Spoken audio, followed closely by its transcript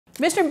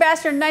Mr.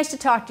 Ambassador, nice to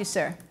talk to you,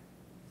 sir.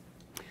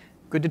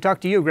 Good to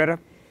talk to you, Greta.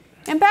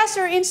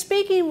 Ambassador, in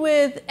speaking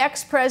with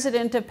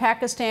ex-president of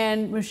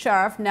Pakistan,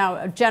 Musharraf,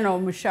 now General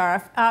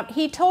Musharraf,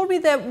 he told me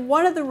that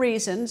one of the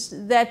reasons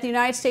that the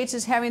United States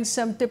is having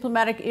some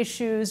diplomatic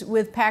issues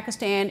with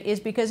Pakistan is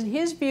because, in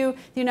his view,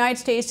 the United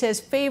States has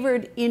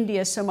favored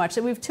India so much,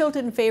 that we've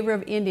tilted in favor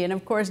of India, and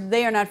of course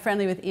they are not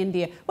friendly with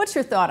India. What's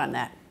your thought on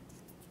that?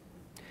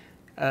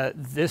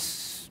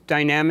 This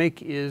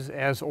dynamic is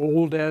as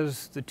old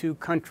as the two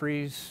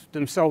countries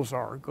themselves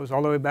are. It goes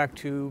all the way back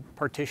to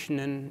partition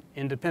and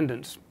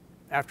independence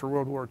after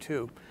World War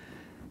II.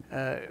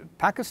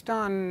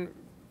 Pakistan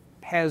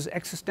has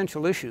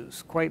existential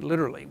issues, quite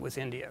literally, with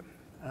India.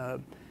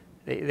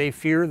 They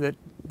fear that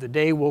the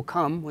day will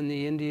come when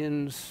the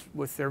Indians,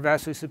 with their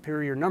vastly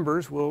superior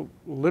numbers, will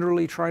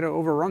literally try to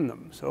overrun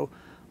them. So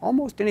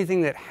almost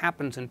anything that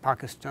happens in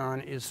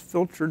Pakistan is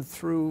filtered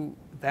through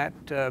that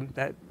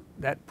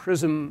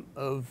prism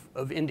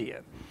of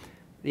India.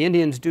 The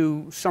Indians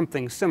do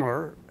something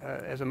similar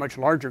as a much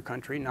larger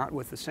country, not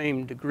with the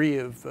same degree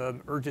of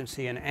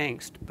urgency and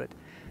angst, but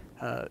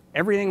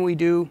everything we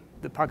do,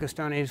 the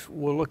Pakistanis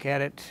will look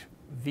at it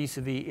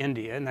vis-a-vis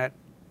India, and that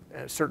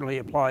certainly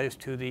applies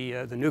to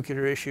the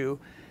nuclear issue,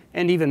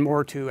 and even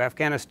more to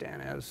Afghanistan,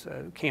 as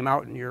came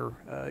out in your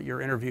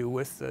interview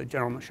with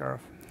General Musharraf.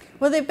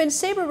 Well, they've been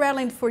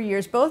saber-rattling for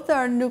years.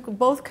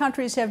 Both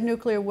countries have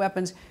nuclear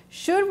weapons.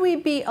 Should we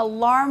be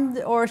alarmed,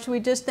 or should we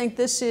just think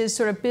this is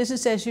sort of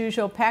business as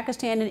usual?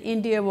 Pakistan and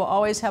India will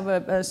always have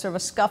a sort of a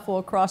scuffle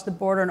across the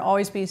border and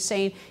always be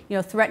saying,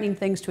 threatening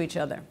things to each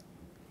other.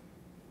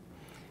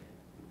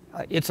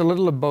 It's a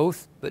little of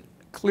both, but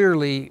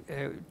clearly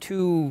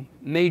two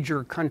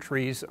major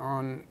countries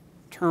on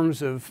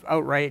terms of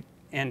outright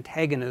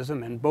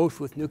antagonism, and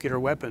both with nuclear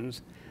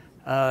weapons.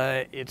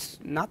 It's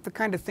not the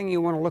kind of thing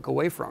you want to look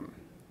away from.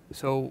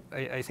 So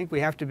I think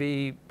we have to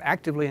be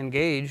actively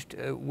engaged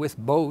with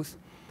both,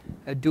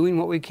 doing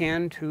what we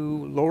can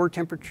to lower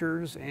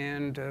temperatures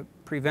and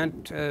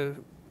prevent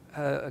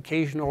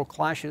occasional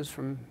clashes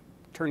from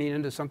turning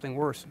into something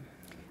worse.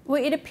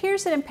 Well, it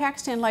appears that in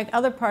Pakistan, like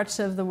other parts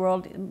of the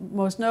world,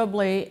 most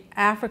notably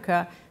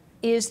Africa,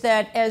 is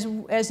that as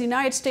the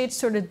United States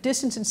sort of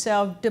distanced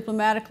itself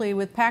diplomatically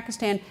with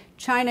Pakistan,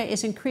 China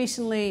is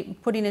increasingly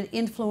putting an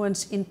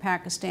influence in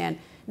Pakistan.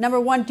 Number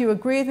one, do you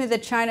agree with me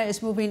that China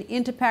is moving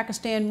into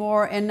Pakistan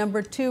more? And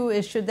number two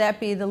is, should that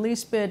be the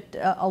least bit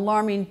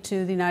alarming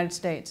to the United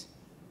States?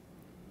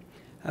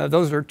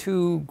 Those are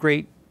two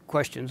great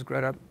questions,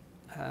 Greta.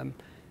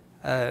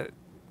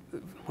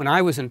 When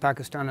I was in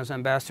Pakistan as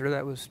ambassador,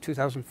 that was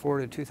 2004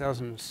 to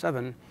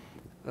 2007,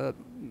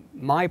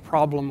 my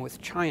problem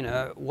with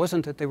China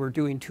wasn't that they were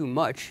doing too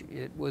much,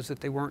 it was that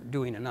they weren't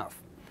doing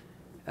enough.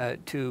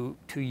 To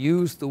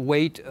use the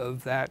weight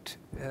of that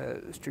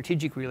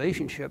strategic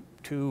relationship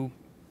to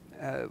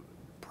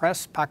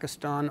press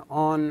Pakistan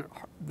on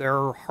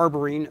their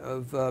harboring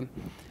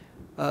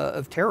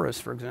of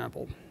terrorists, for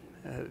example.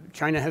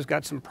 China has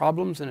got some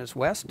problems in its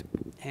west,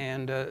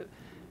 and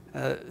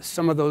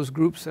some of those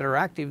groups that are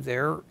active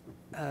there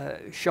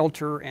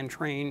shelter and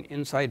train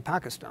inside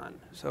Pakistan.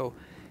 So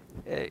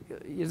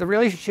the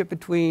relationship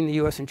between the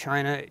U.S. and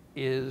China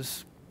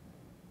is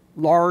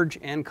large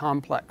and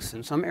complex.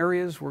 In some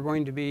areas, we're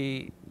going to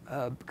be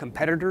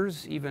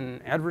competitors,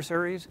 even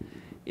adversaries.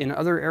 In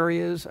other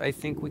areas, I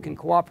think we can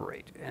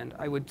cooperate. And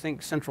I would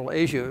think Central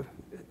Asia,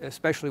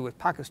 especially with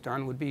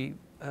Pakistan, would be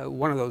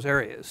one of those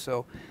areas.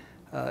 So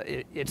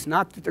it's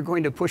not that they're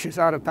going to push us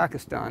out of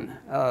Pakistan.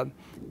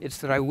 It's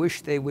that I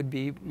wish they would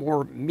be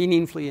more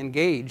meaningfully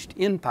engaged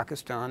in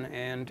Pakistan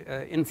and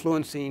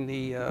influencing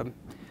the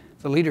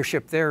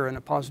leadership there in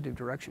a positive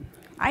direction.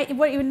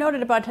 What you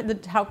noted about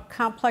how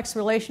complex the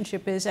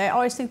relationship is, I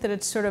always think that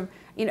it's sort of,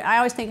 I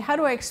always think, how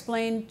do I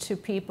explain to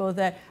people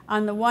that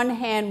on the one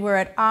hand we're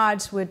at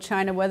odds with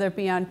China, whether it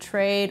be on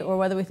trade or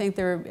whether we think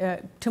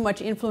they're too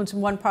much influence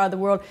in one part of the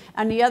world.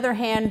 On the other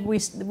hand, we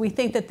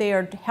think that they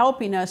are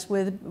helping us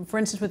with, for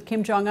instance, with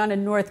Kim Jong-un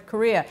in North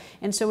Korea.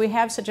 And so we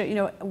have such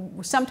a,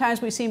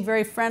 sometimes we seem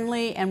very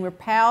friendly and we're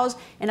pals,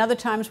 and other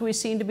times we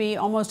seem to be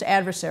almost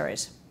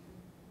adversaries.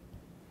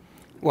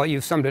 Well,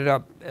 you've summed it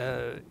up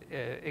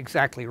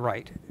exactly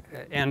right,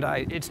 and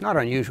it's not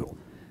unusual.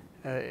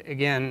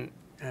 Again,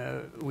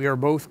 we are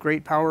both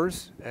great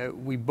powers.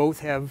 We both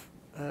have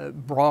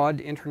broad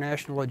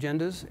international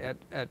agendas.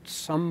 At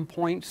some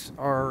points,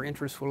 our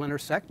interests will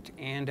intersect,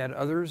 and at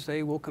others,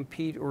 they will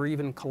compete or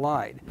even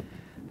collide.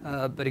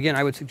 But again,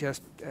 I would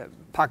suggest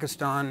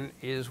Pakistan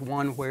is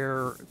one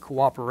where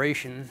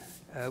cooperation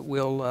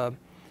will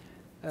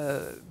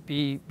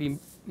be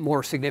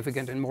more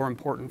significant and more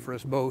important for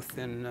us both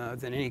than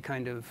any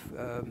kind of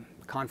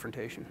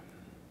confrontation.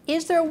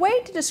 Is there a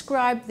way to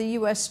describe the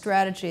U.S.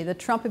 strategy, the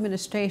Trump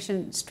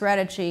administration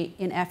strategy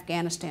in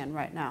Afghanistan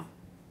right now?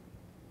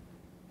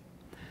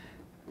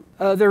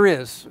 There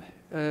is.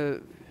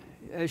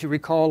 As you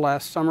recall,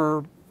 last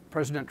summer,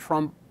 President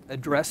Trump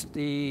addressed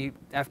the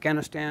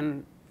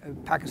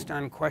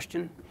Afghanistan-Pakistan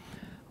question.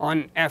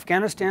 On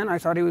Afghanistan, I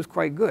thought he was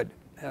quite good.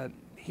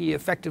 he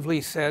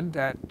effectively said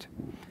that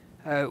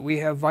we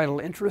have vital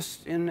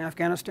interests in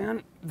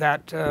Afghanistan,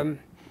 that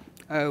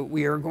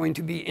we are going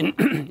to be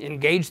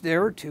engaged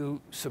there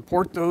to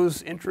support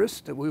those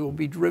interests, that we will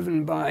be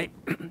driven by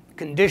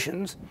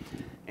conditions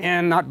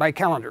and not by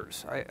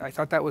calendars. I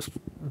thought that was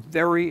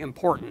very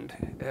important,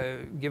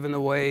 given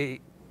the way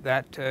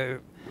that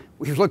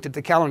we've looked at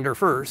the calendar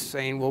first,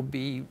 saying we'll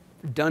be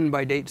done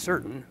by date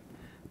certain,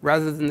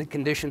 rather than the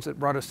conditions that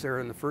brought us there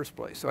in the first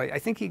place. So I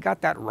think he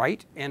got that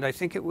right, and I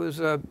think it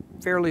was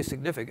fairly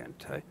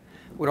significant. I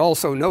would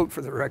also note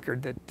for the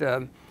record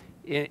that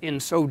in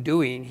so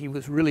doing, he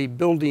was really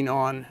building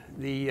on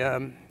the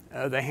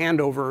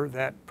handover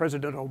that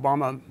President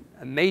Obama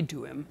made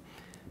to him.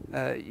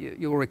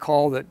 You'll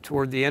recall that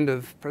toward the end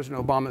of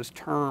President Obama's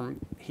term,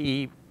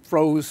 he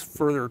froze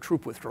further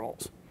troop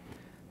withdrawals.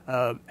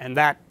 And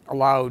that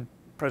allowed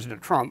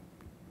President Trump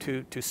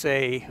to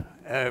say,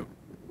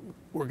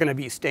 we're going to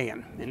be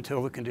staying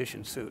until the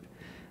conditions suit.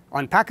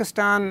 On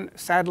Pakistan,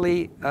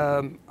 sadly,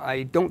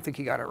 I don't think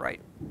he got it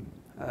right.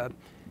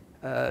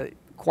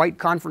 Quite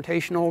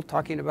confrontational,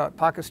 talking about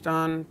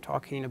Pakistan,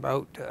 talking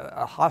about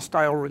a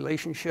hostile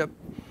relationship,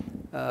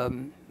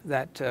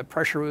 that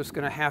pressure was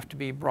going to have to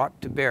be brought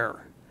to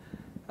bear.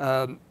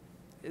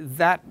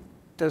 That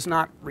does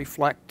not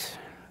reflect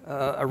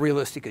a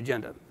realistic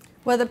agenda.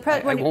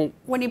 Well,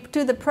 when you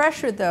do the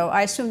pressure, though,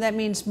 I assume that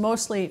means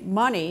mostly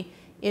money.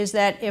 Is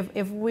that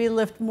if we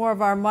lift more of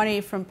our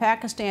money from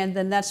Pakistan,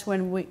 then that's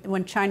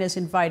when China's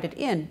invited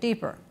in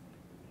deeper?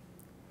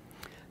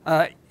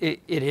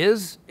 It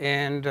is,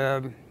 and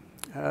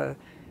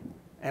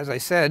as I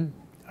said,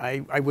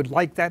 I would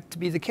like that to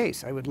be the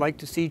case. I would like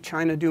to see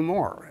China do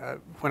more.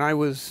 When I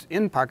was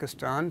in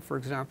Pakistan, for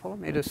example, I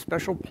made a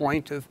special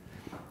point of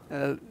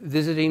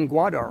visiting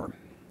Gwadar,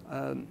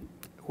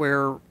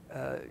 where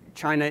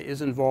China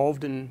is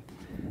involved in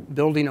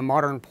building a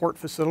modern port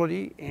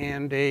facility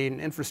and an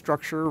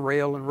infrastructure,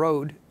 rail and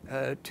road,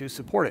 to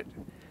support it.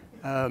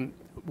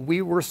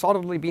 We were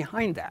solidly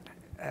behind that.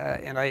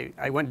 And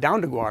I went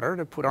down to Gwadar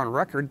to put on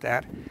record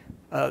that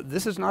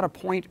this is not a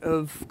point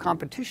of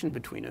competition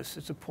between us,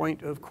 it's a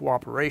point of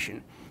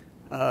cooperation.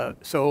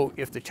 So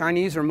if the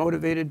Chinese are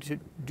motivated to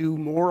do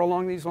more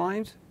along these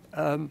lines,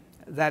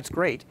 that's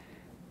great.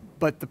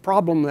 But the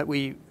problem that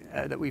we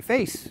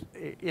face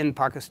in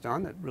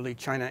Pakistan, that really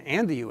China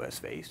and the US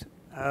face,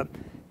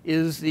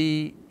 is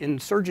the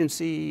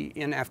insurgency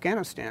in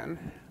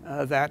Afghanistan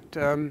that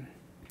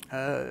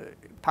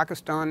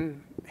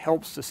Pakistan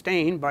helps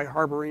sustain by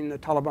harboring the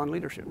Taliban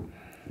leadership.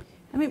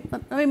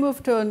 Let me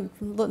move to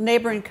a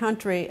neighboring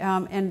country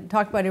and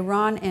talk about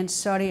Iran and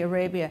Saudi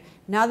Arabia.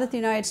 Now that the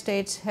United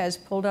States has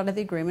pulled out of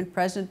the agreement,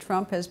 President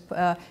Trump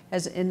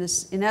has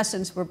in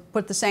essence,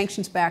 put the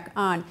sanctions back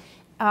on.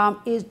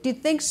 Do you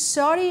think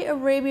Saudi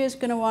Arabia is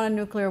going to want a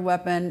nuclear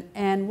weapon?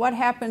 And what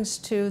happens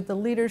to the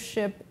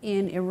leadership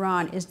in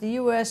Iran? Is the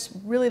U.S.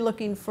 really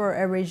looking for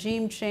a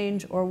regime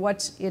change, or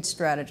what's its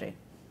strategy?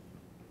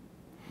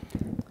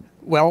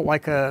 Well,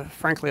 like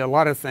frankly a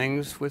lot of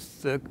things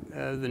with the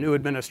new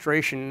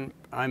administration,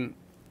 I'm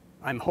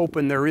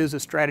hoping there is a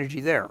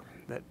strategy there,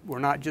 that we're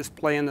not just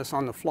playing this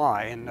on the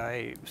fly, and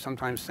I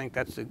sometimes think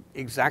that's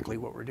exactly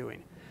what we're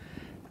doing.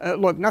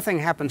 Look, nothing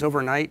happens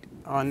overnight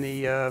on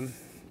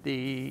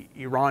the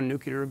Iran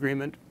nuclear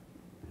agreement.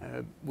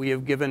 We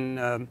have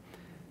given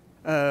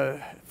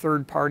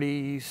third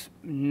parties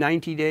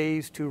 90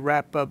 days to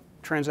wrap up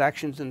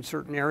transactions in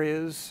certain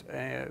areas,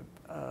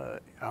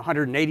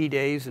 180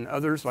 days in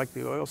others, like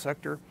the oil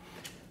sector.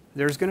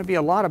 There's going to be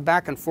a lot of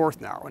back and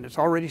forth now, and it's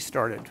already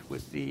started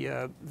with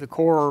the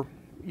core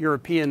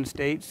European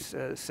states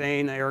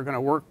saying they are going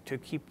to work to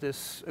keep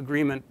this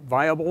agreement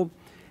viable,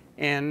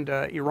 and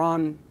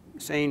Iran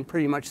saying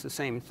pretty much the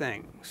same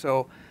thing.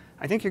 So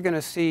I think you're going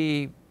to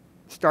see,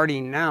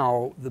 starting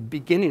now, the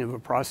beginning of a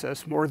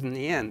process more than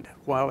the end,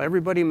 while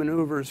everybody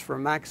maneuvers for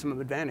maximum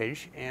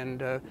advantage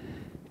and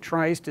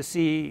tries to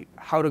see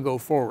how to go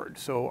forward.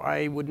 So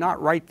I would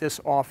not write this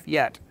off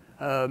yet.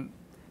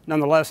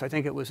 Nonetheless, I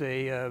think it was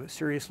a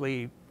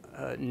seriously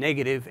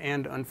negative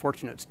and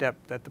unfortunate step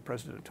that the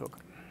president took.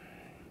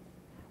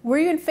 Were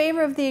you in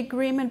favor of the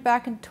agreement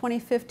back in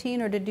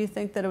 2015, or did you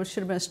think that it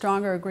should have been a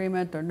stronger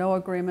agreement or no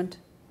agreement?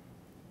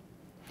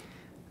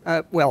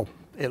 Well,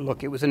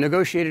 look, it was a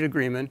negotiated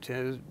agreement.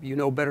 As you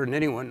know better than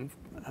anyone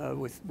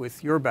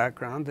with your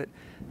background, that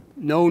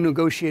no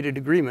negotiated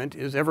agreement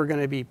is ever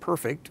going to be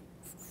perfect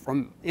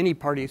from any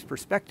party's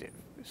perspective.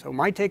 So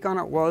my take on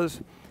it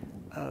was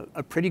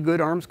a pretty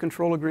good arms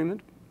control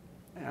agreement.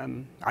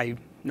 I'm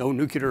no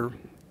nuclear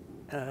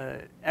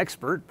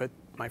expert, but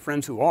my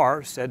friends who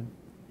are said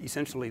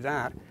essentially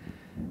that.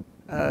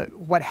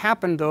 What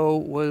happened, though,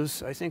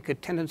 was, I think, a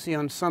tendency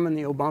on some in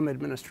the Obama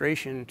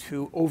administration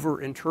to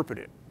overinterpret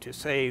it, to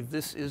say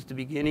this is the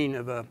beginning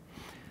of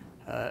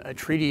a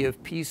treaty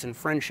of peace and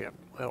friendship.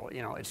 Well,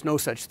 you know, it's no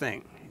such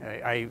thing.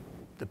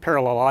 The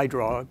parallel I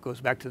draw goes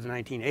back to the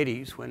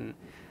 1980s, when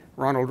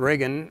Ronald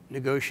Reagan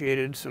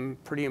negotiated some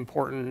pretty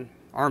important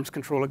arms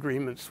control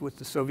agreements with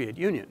the Soviet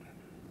Union.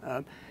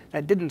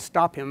 That didn't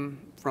stop him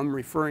from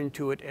referring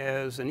to it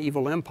as an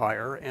evil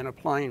empire and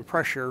applying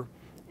pressure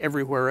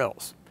everywhere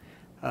else.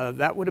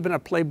 That would have been a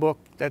playbook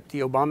that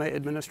the Obama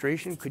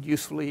administration could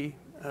usefully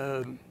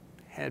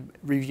had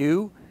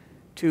review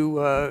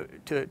to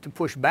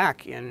push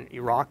back in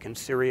Iraq and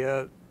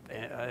Syria,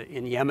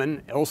 in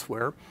Yemen,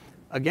 elsewhere,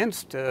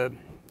 against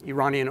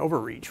Iranian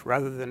overreach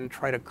rather than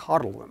try to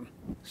coddle them.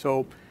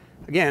 So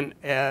again,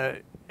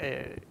 a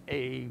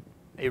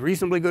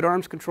reasonably good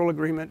arms control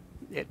agreement.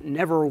 It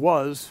never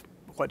was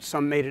what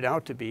some made it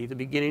out to be, the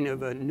beginning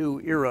of a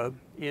new era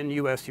in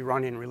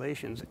U.S.-Iranian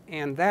relations.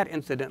 And that,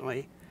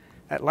 incidentally,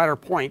 that latter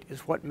point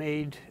is what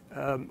made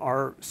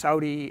our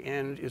Saudi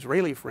and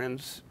Israeli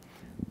friends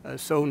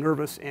so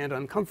nervous and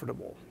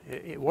uncomfortable.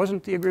 It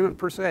wasn't the agreement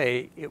per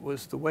se, it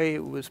was the way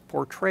it was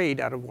portrayed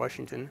out of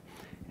Washington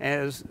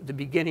as the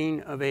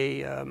beginning of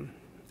a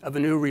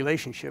new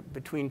relationship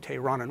between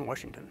Tehran and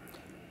Washington.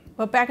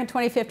 Well, back in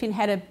 2015,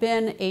 had it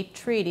been a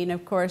treaty, and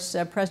of course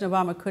President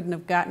Obama couldn't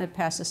have gotten it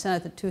past the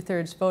Senate, the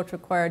 2/3 vote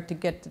required to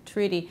get the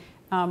treaty,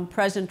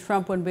 President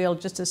Trump wouldn't be able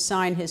just to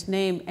sign his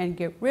name and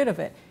get rid of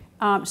it.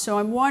 So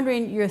I'm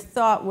wondering your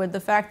thought with the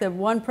fact that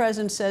one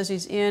president says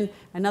he's in,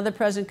 another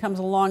president comes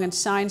along and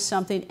signs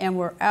something, and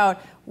we're out.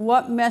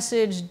 What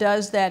message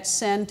does that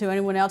send to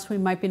anyone else we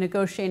might be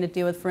negotiating a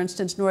deal with, for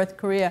instance, North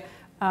Korea?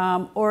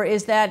 Or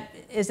is that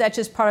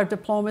just part of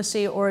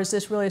diplomacy, or is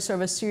this really sort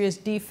of a serious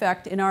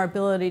defect in our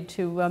ability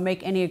to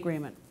make any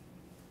agreement?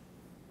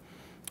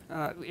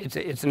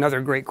 It's another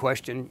great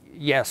question.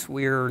 Yes,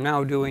 we are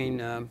now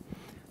doing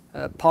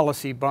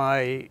policy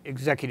by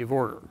executive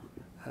order.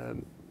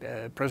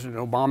 President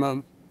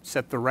Obama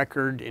set the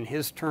record in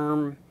his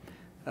term.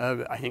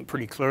 I think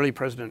pretty clearly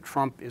President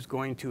Trump is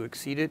going to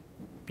exceed it,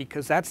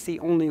 because that's the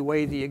only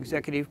way the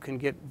executive can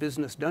get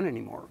business done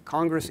anymore.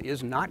 Congress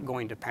is not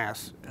going to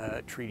pass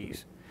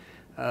treaties.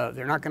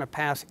 They're not going to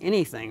pass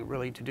anything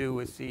really to do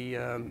with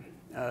the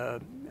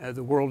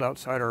world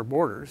outside our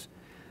borders.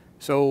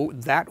 So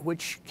that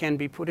which can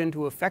be put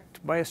into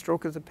effect by a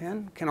stroke of the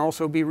pen can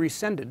also be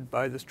rescinded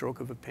by the stroke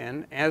of a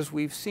pen, as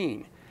we've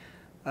seen.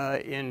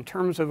 In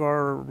terms of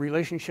our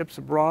relationships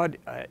abroad,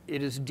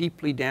 it is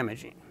deeply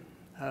damaging.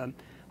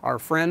 Our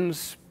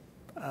friends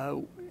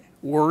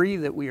worry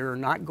that we are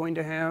not going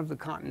to have the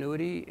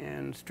continuity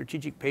and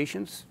strategic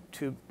patience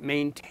to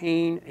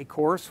maintain a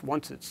course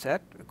once it's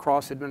set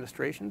across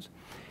administrations.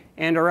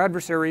 And our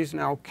adversaries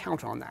now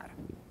count on that.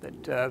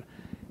 That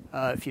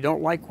if you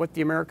don't like what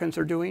the Americans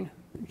are doing,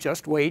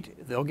 just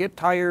wait. They'll get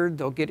tired,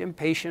 they'll get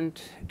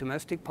impatient,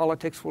 domestic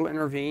politics will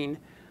intervene.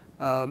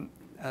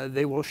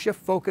 They will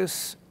shift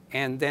focus,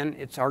 and then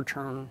it's our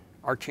turn,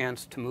 our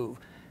chance to move.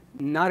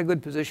 Not a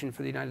good position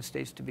for the United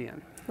States to be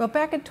in. Well,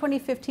 back in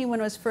 2015, when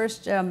it was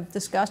first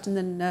discussed and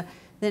then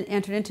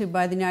entered into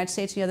by the United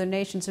States and the other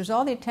nations, there's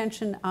all the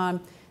attention on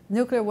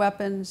nuclear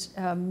weapons,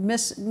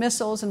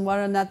 missiles, and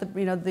whether or not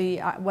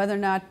whether or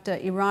not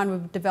Iran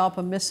would develop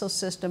a missile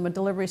system, a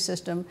delivery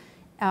system,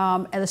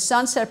 and the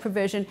sunset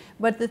provision.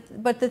 But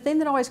the thing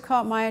that always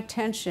caught my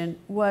attention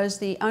was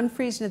the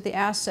unfreezing of the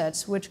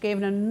assets, which gave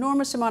an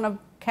enormous amount of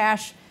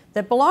cash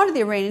that belonged to the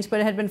Iranians, but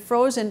it had been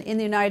frozen in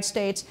the United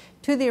States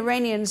to the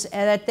Iranians,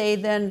 that they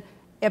then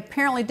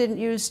apparently didn't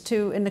use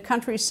in the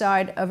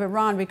countryside of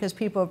Iran, because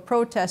people have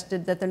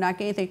protested that they're not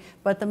getting anything.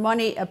 But the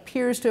money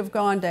appears to have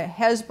gone to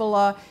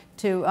Hezbollah,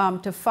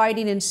 to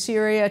fighting in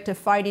Syria, to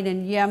fighting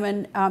in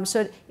Yemen.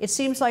 So it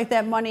seems like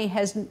that money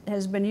has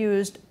been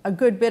used, a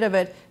good bit of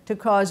it, to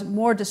cause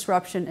more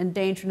disruption and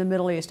danger in the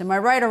Middle East. Am I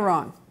right or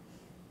wrong?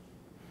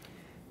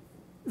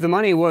 The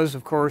money was,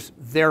 of course,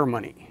 their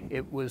money.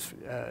 It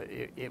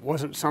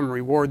wasn't some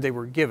reward they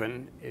were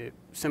given.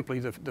 Simply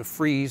the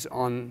freeze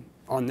on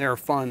their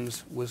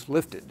funds was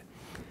lifted.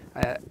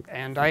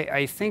 And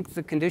I think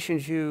the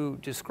conditions you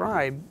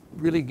describe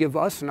really give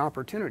us an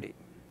opportunity.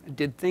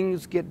 Did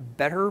things get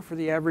better for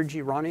the average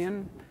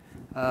Iranian?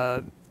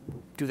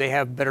 Do they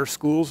have better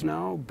schools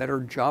now, better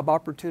job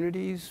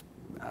opportunities?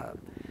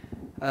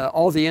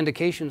 All the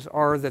indications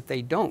are that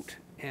they don't.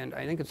 And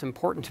I think it's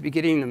important to be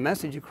getting the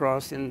message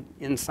across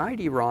inside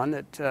Iran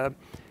that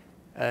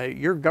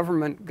your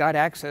government got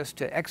access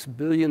to X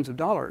billions of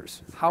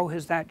dollars. How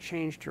has that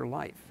changed your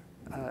life?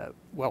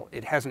 Well,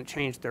 it hasn't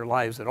changed their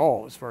lives at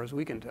all, as far as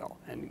we can tell.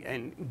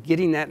 And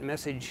getting that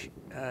message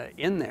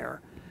in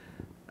there,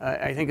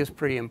 I think, is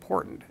pretty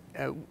important.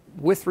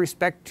 With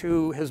respect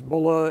to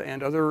Hezbollah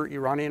and other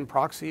Iranian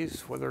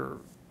proxies, whether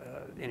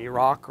in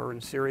Iraq or in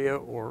Syria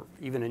or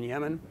even in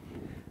Yemen,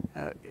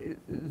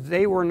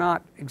 they were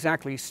not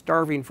exactly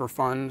starving for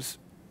funds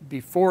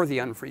before the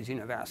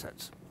unfreezing of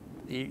assets.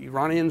 The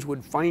Iranians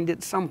would find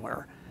it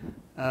somewhere.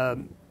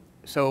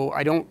 So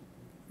I don't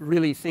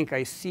really think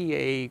I see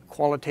a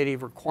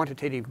qualitative or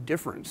quantitative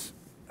difference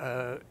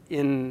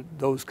in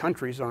those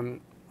countries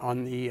on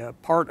the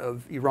part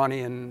of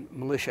Iranian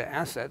militia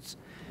assets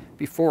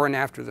before and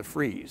after the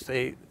freeze.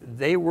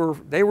 They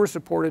were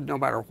supported no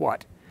matter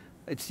what.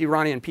 It's the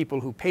Iranian people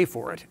who pay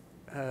for it,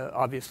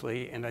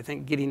 obviously, and I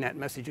think getting that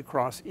message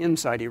across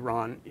inside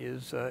Iran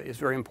is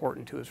very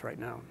important to us right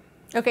now.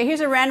 Okay, here's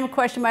a random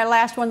question, my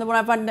last one, the one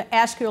I've wanted to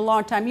ask you a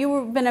long time.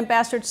 You've been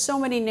ambassador to so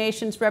many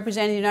nations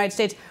representing the United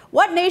States.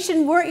 What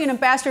nation weren't you an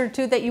ambassador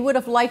to that you would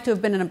have liked to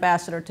have been an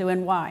ambassador to,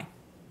 and why?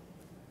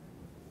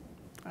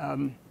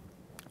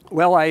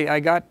 Well,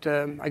 I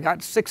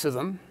got 6 of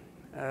them,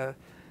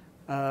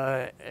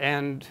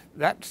 and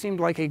that seemed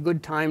like a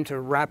good time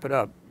to wrap it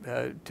up.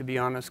 To be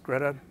honest,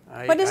 Greta.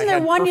 But isn't there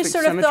one you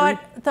sort of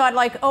thought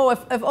like, oh,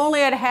 if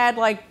only I'd had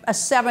like a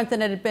 7th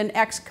and it had been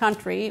X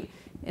country,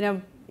 you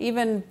know,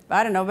 even,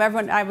 I don't know,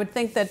 everyone, I would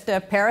think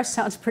that Paris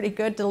sounds pretty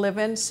good to live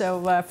in,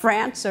 so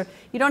France, or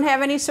you don't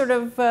have any sort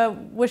of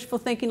wishful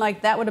thinking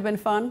like that would have been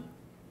fun?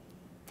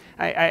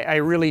 I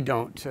really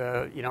don't.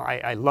 You know,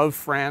 I love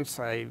France.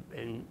 I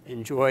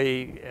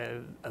enjoy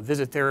a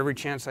visit there every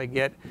chance I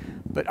get,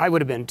 but I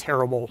would have been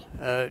terrible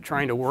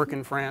trying to work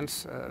in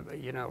France.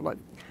 You know,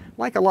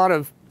 like a lot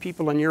of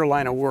people in your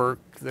line of work,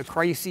 the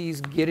crises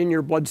get in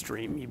your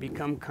bloodstream. You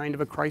become kind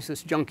of a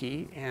crisis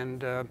junkie,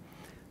 and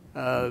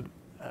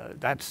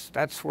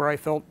that's where I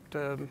felt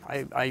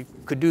I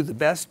could do the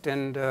best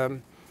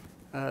and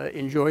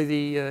enjoy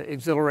the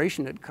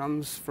exhilaration that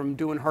comes from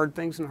doing hard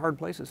things in hard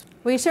places.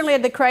 Well, you certainly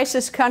had the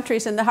crisis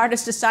countries and the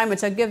hardest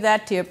assignments. I'll give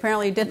that to you.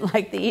 Apparently you didn't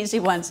like the easy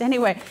ones.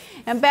 Anyway,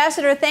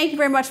 Ambassador, thank you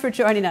very much for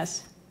joining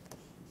us.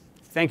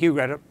 Thank you,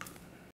 Greta.